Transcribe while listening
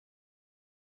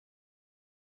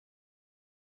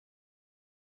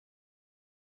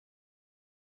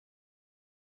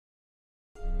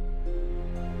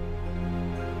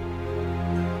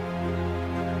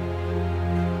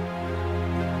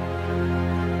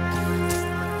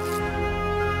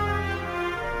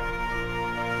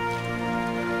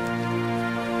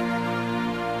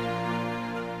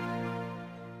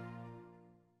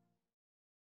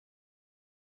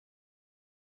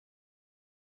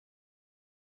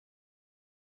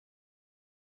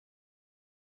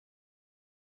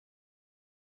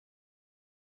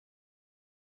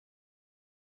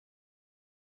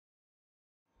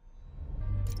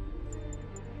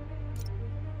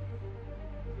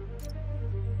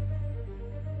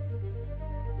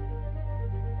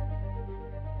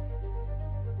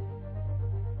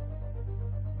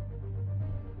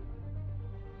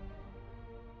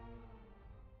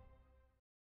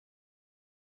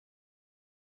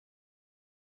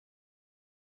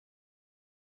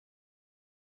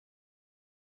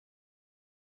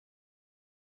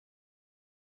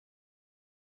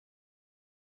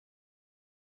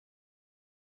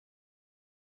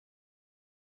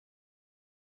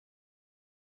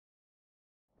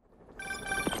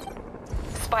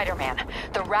Spider-Man,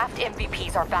 the Raft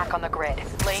MVPs are back on the grid,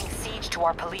 laying siege to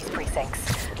our police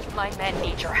precincts. My men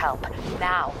need your help,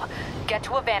 now. Get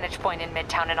to a vantage point in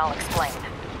Midtown and I'll explain.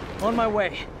 On my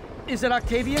way. Is it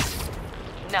Octavius?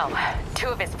 No, 2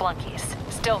 of his flunkies,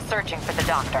 still searching for the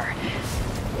doctor.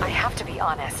 I have to be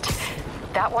honest,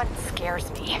 that one scares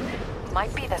me.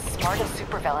 Might be the smartest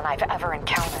supervillain I've ever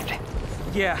encountered.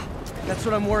 Yeah, that's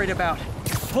what I'm worried about.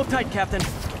 Hold tight, Captain.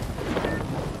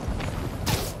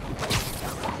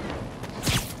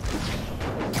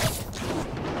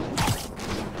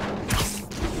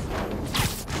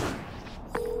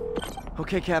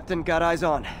 Okay, Captain, got eyes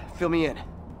on. Fill me in.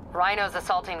 Rhino's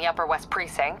assaulting the Upper West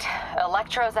Precinct.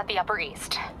 Electro's at the Upper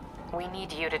East. We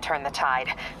need you to turn the tide.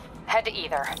 Head to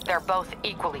either. They're both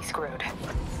equally screwed.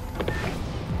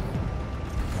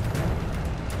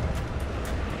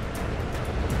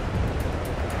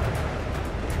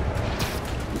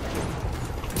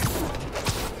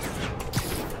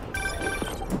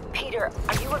 Peter,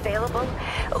 are you available?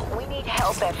 We need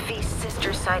help at Feast's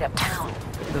sister site uptown.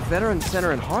 The Veterans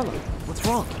Center in Harlem? What's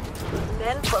wrong?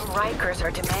 Men from Rikers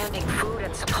are demanding food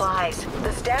and supplies.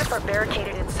 The staff are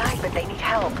barricaded inside, but they need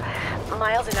help.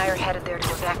 Miles and I are headed there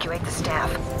to evacuate the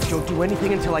staff. Don't do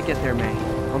anything until I get there, May.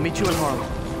 I'll meet you in Harlem.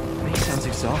 May sounds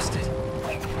exhausted.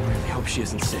 I really hope she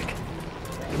isn't sick.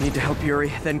 I need to help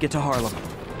Yuri, then get to Harlem.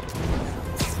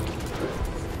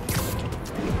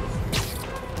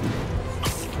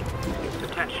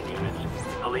 Attention units.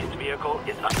 Police vehicle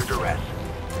is under duress.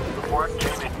 Report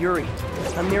came in. Yuri,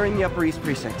 I'm nearing the Upper East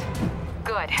Precinct.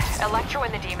 Good. Electro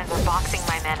and the demons are boxing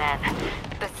my men in.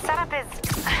 The setup is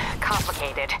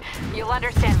complicated. You'll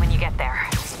understand when you get there.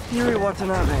 Yuri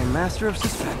Watanabe, master of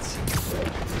suspense.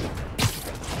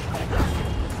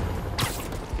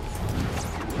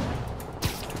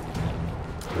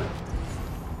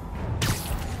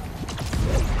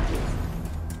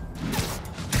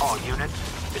 All units,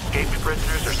 escaped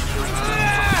prisoners are stealing food from the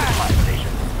supply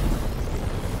station.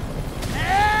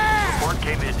 Report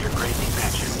came in near Gracie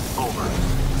Mansion. Over.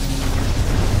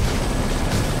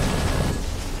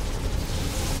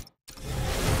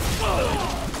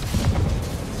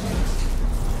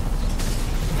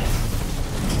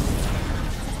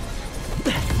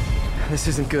 This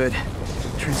isn't good.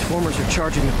 Transformers are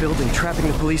charging the building, trapping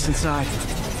the police inside.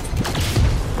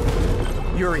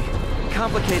 Yuri,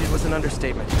 complicated was an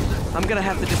understatement. I'm gonna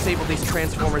have to disable these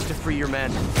transformers to free your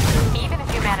men. Even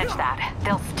if you manage that,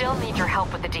 they'll still need your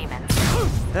help with the demons.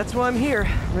 That's why I'm here,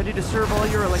 ready to serve all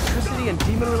your electricity and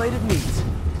demon-related needs.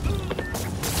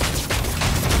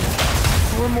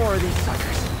 4 more of these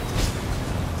suckers.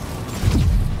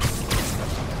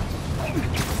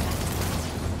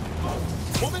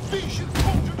 How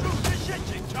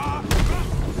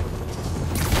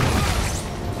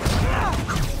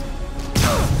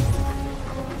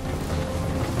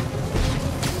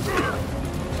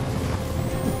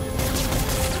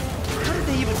did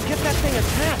they even get that thing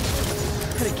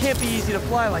attached? And it can't be easy to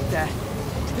fly like that.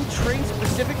 Did they train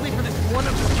specifically for this one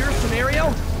obscure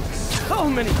scenario? So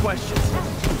many questions. 2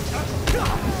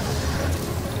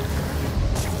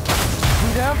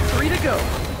 down, 3 to go.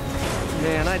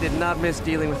 Man, I did not miss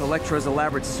dealing with Electro's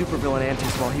elaborate supervillain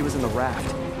antics while he was in the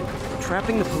raft.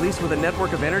 Trapping the police with a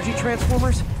network of energy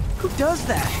transformers? Who does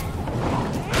that?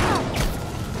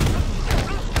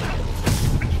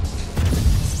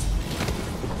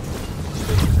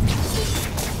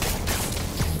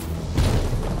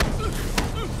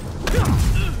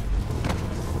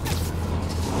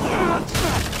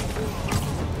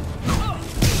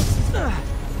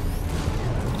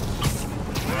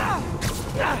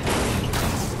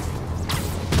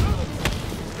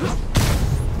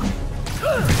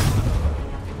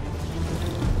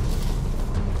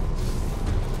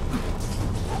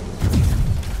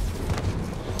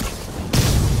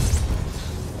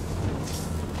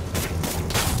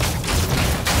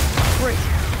 Great.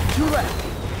 2 left.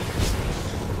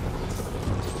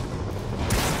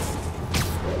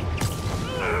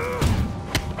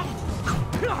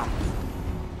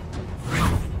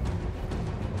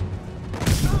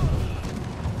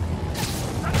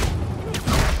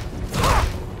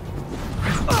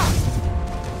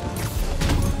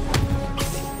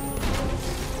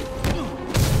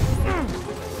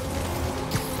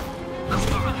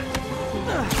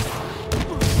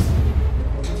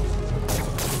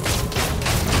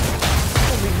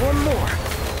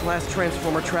 Last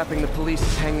transformer trapping the police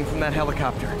is hanging from that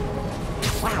helicopter.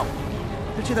 Wow.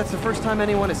 Bet you that's the first time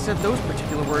anyone has said those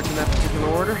particular words in that particular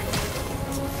order.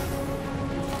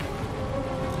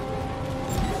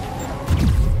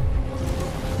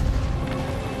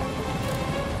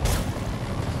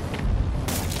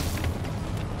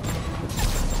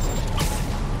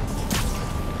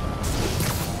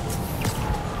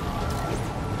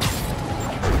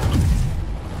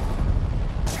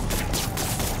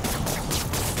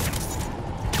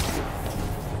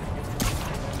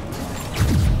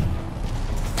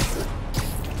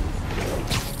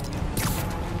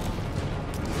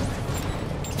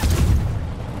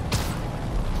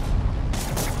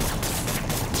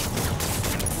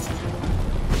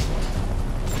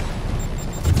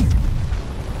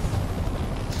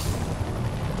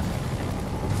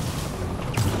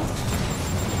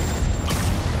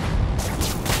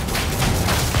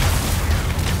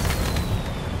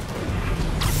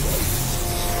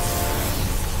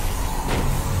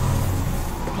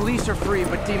 Police are free,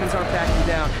 but demons aren't backing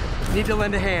down. Need to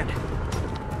lend a hand.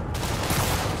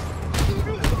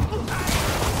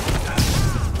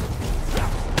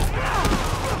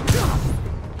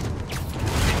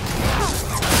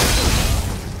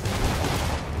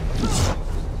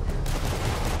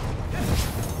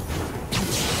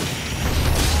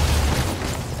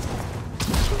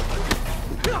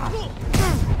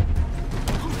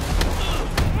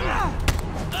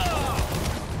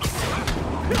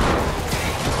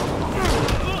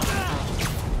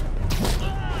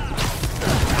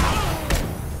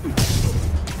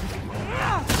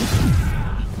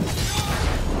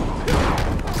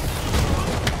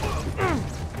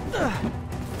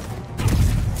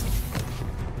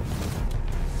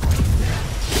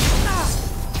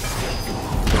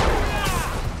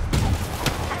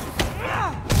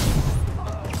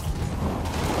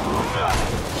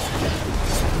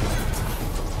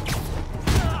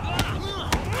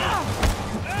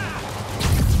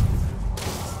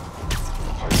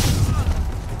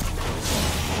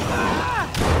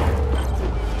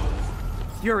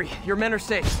 Yuri, your men are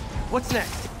safe. What's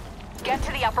next? Get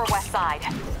to the Upper West Side.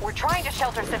 We're trying to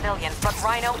shelter civilians, but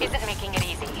Rhino isn't making it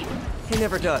easy. He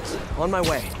never does. On my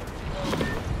way.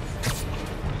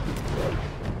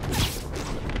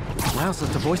 Miles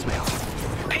left a voicemail.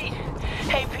 Pete!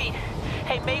 Hey, Pete.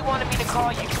 Hey, May wanted me to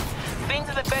call you. Things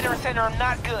at the Veteran Center are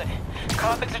not good.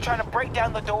 Convicts are trying to break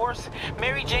down the doors.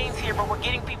 Mary Jane's here, but we're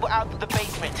getting people out to the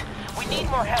basement. We need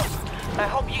more help. I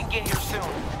hope you can get here soon.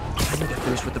 I need to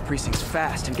finish with the precincts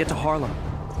fast and get to Harlem.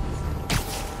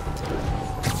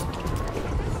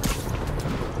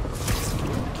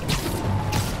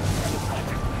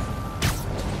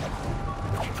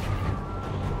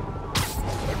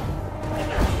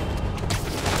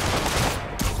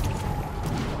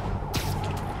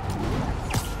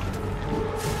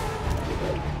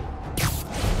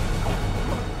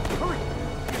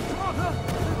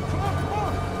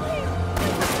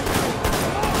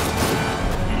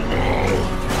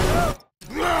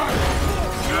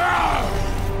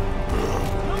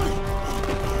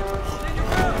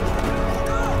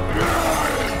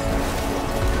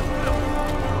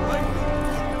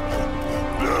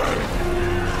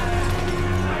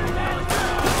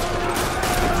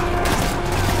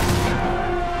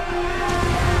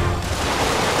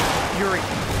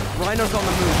 Rhino's on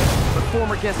the move, but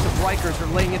former guests of Rikers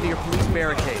are laying into your police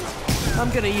barricades. I'm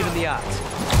gonna even the odds.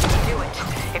 Do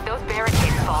it. If those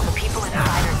barricades fall, the people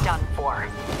inside are done for.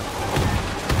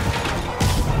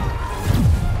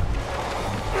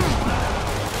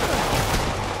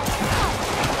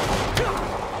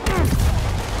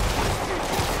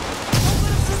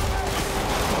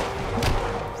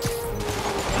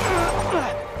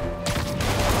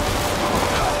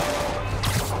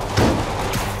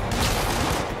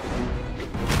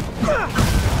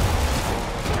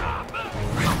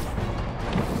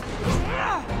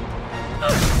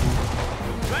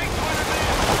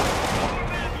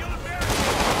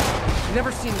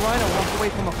 Never seen Rhino walk away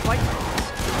from a fight like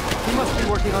this. He must be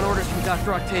working on orders from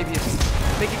Dr.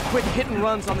 Octavius, making quick hit and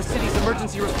runs on the city's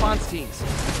emergency response teams.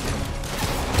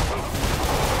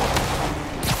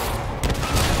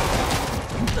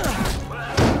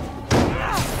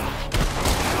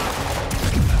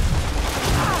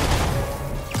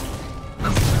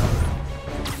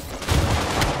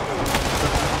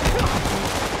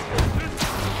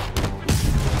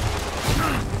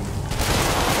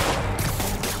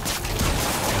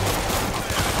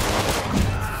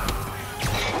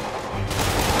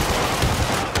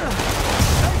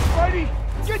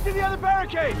 Get to the other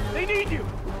barricade! They need you!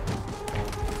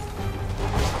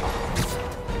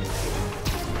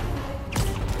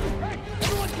 Hey,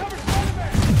 everyone cover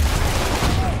Spider-Man!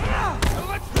 Now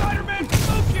let Spider-Man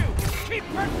smoke you! Keep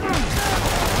pressure!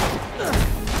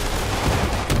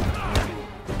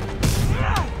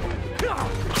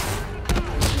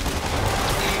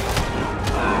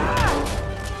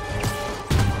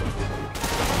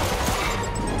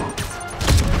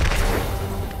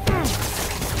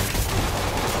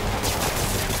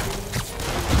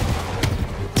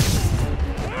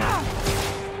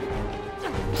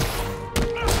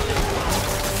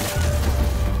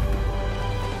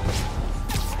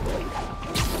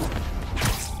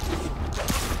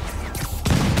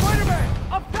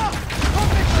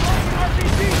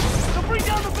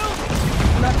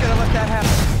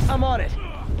 I'm on it.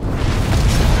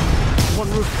 One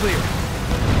roof clear.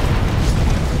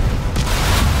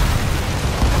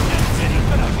 This city's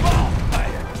gonna fall!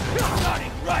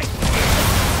 Starting right!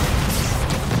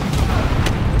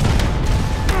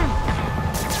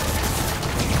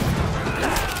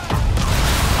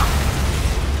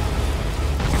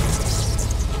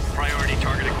 Priority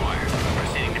target acquired.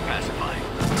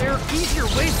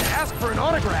 for an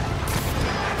autograph.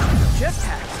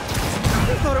 Jetpacks?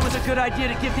 I thought it was a good idea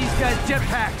to give these guys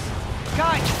jetpacks.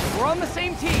 Guys, we're on the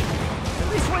same team.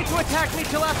 At least wait to attack me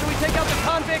till after we take out the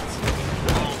convicts.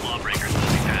 All lawbreakers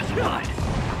will be pacified.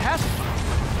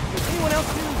 Pacified? Is anyone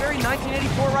else feeling very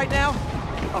 1984 right now?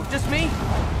 Oh, just me?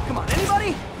 Come on,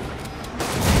 anybody?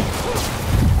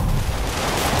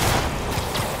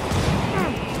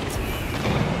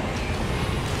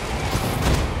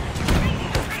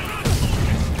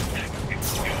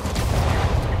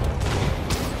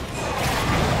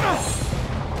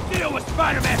 Deal with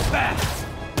Spider-Man fast!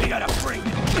 We gotta bring it!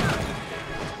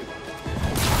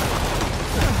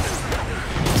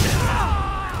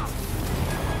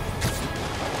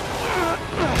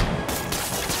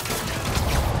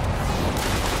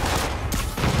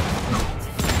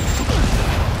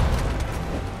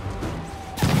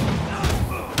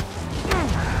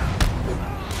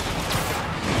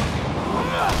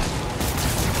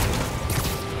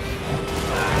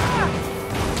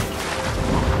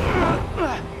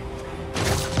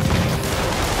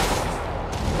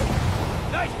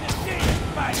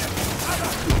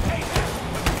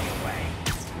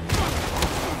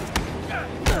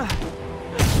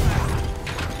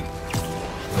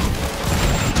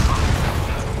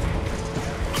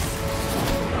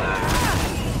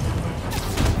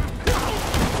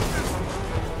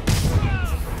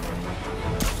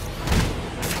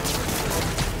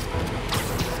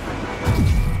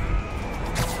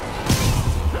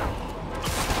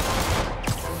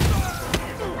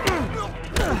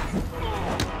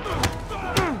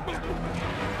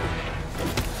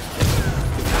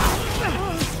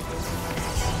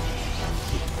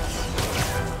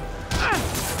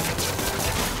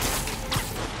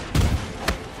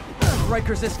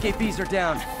 Riker's escapees are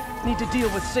down. Need to deal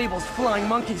with Sable's flying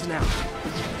monkeys now.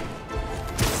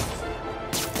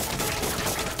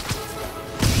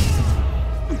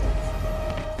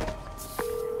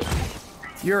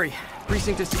 Yuri,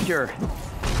 precinct is secure.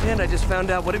 And I just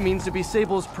found out what it means to be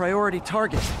Sable's priority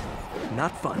target.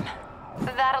 Not fun.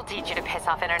 That'll teach you to piss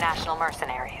off international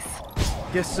mercenaries.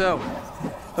 Guess so.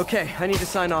 Okay, I need to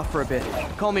sign off for a bit.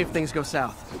 Call me if things go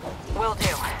south. Will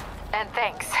do. And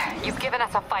thanks. You've given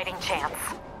us a fighting chance.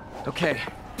 Okay.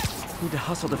 Need to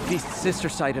hustle to Feast's sister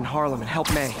site in Harlem and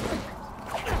help May.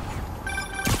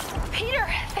 Peter,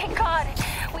 thank God.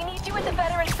 We need you at the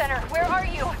Veterans Center. Where are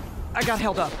you? I got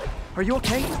held up. Are you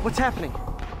okay? What's happening?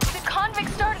 The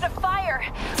convicts started a fire.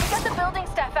 We got the building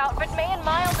staff out, but May and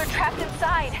Miles are trapped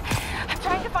inside. I'm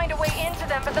trying to find a way into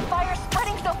them, but the fire's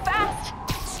spreading so fast.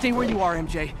 Stay where you are,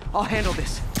 MJ. I'll handle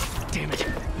this. Damn it.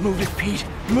 Move it, Pete.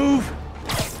 Move!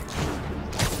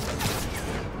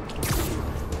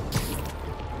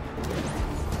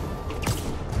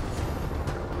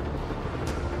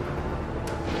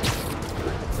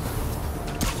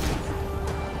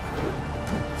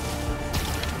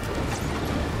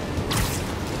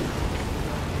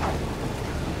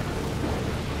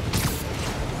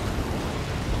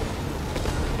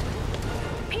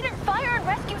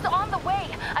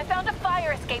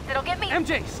 That'll get me.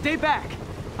 MJ, stay back!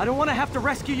 I don't want to have to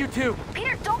rescue you too.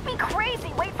 Peter, don't be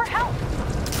crazy. Wait for help.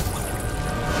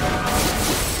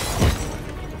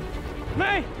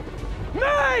 May!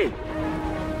 May!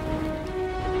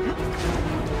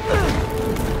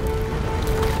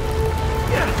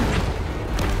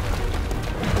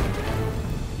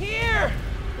 Here!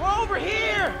 We're over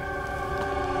here!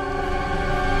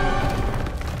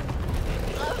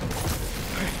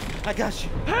 I got you.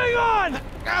 Hang on!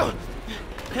 Ow!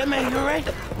 Hey, man, you alright?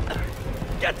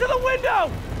 Get to the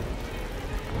window!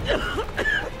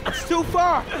 It's too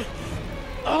far.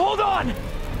 Hold on!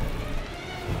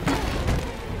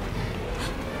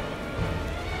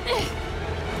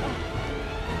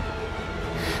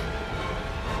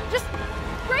 Just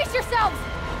brace yourselves!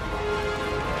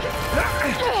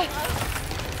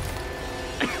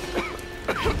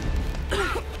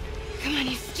 Come on,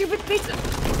 you stupid piece of...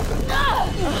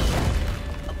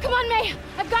 Come on, May!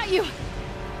 I've got you!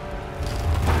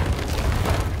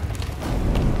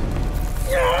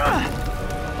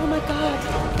 Oh my God!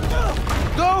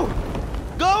 Go!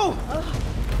 Go!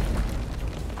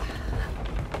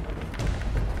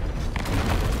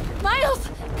 Miles!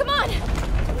 Come on!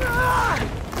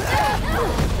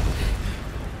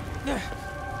 No!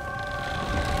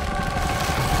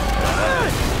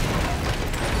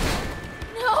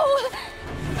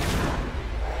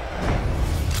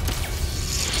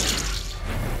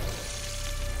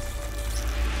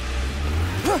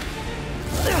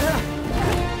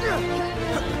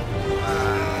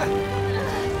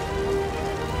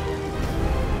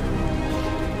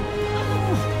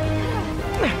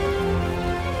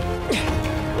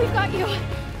 We've got you.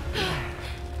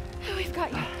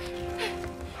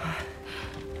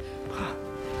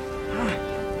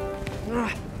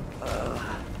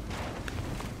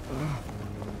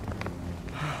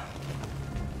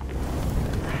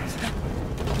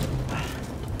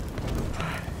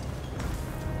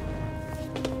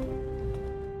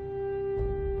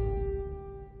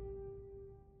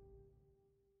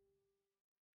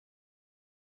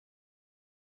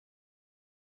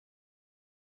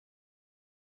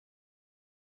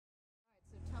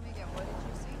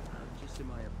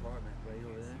 right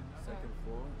over there, second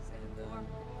floor, and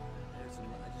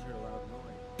I just heard a loud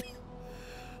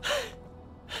noise.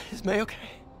 Is May okay?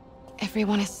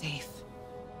 Everyone is safe.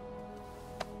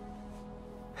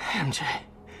 MJ,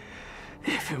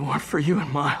 if it weren't for you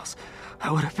and Miles,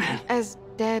 I would have been... As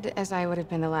dead as I would have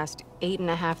been the last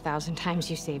 8,500 times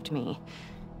you saved me.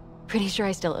 Pretty sure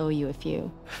I still owe you a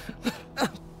few.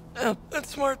 That's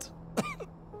smart.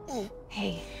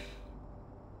 Hey.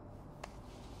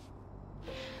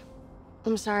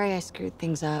 I'm sorry I screwed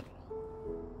things up.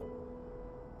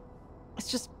 It's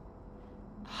just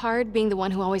hard being the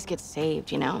one who always gets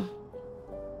saved, you know?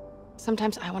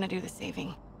 Sometimes I want to do the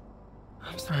saving.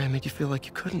 I'm sorry I made you feel like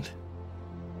you couldn't.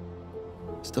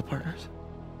 Still partners?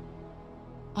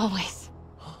 Always.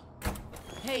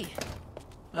 Hey.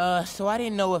 So I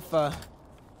didn't know if,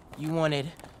 you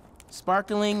wanted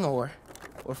sparkling or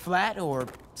flat or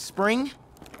spring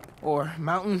or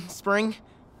mountain spring.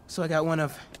 So I got one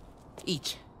of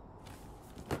each.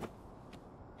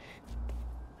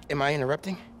 Am I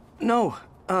interrupting? No.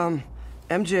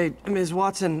 MJ, Ms.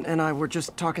 Watson, and I were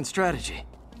just talking strategy.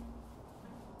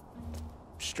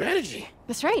 Strategy?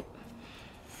 That's right.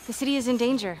 The city is in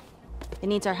danger. It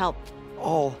needs our help.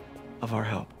 All of our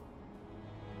help.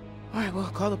 All right, well,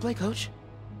 call the play, coach.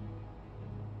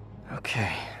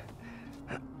 Okay.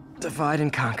 Divide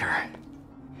and conquer.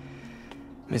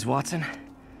 Ms. Watson,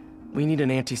 we need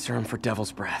an anti-serum for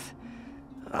Devil's Breath.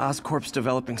 Oscorp's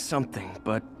developing something,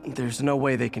 but there's no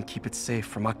way they can keep it safe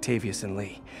from Octavius and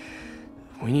Lee.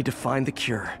 We need to find the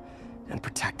cure and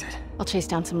protect it. I'll chase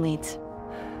down some leads.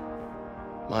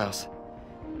 Miles,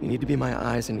 you need to be my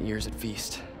eyes and ears at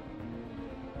Feast.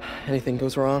 Anything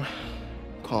goes wrong,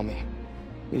 call me.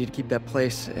 We need to keep that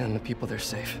place and the people there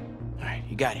safe. All right,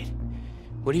 you got it.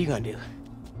 What are you gonna do?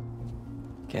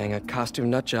 Gang at Costume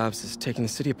Nut Jobs is taking the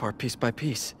city apart piece by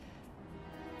piece.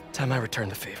 Time I return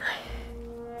the favor.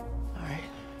 All right.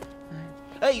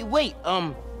 Hey, wait,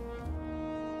 how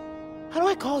do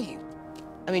I call you?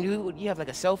 I mean, you have like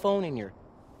a cell phone in your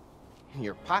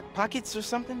pockets or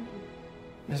something?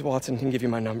 Ms. Watson can give you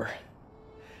my number.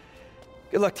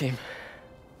 Good luck, team.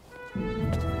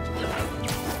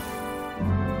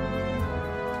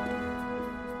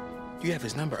 You have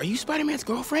his number. Are you Spider-Man's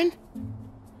girlfriend?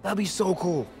 That'd be so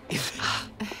cool.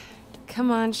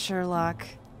 Come on, Sherlock.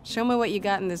 Show me what you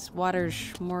got in this water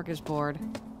smorgasbord.